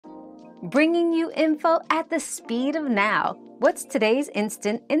bringing you info at the speed of now. What's today's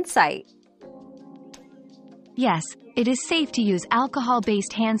instant insight? Yes, it is safe to use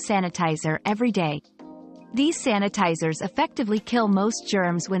alcohol-based hand sanitizer every day. These sanitizers effectively kill most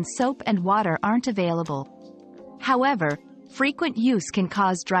germs when soap and water aren't available. However, frequent use can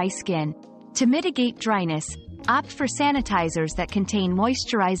cause dry skin. To mitigate dryness, opt for sanitizers that contain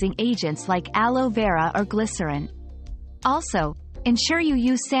moisturizing agents like aloe vera or glycerin. Also, ensure you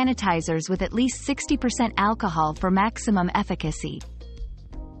use sanitizers with at least 60% alcohol for maximum efficacy.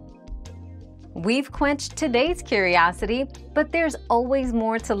 We've quenched today's curiosity, but there's always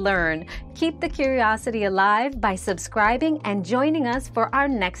more to learn. Keep the curiosity alive by subscribing and joining us for our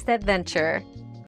next adventure.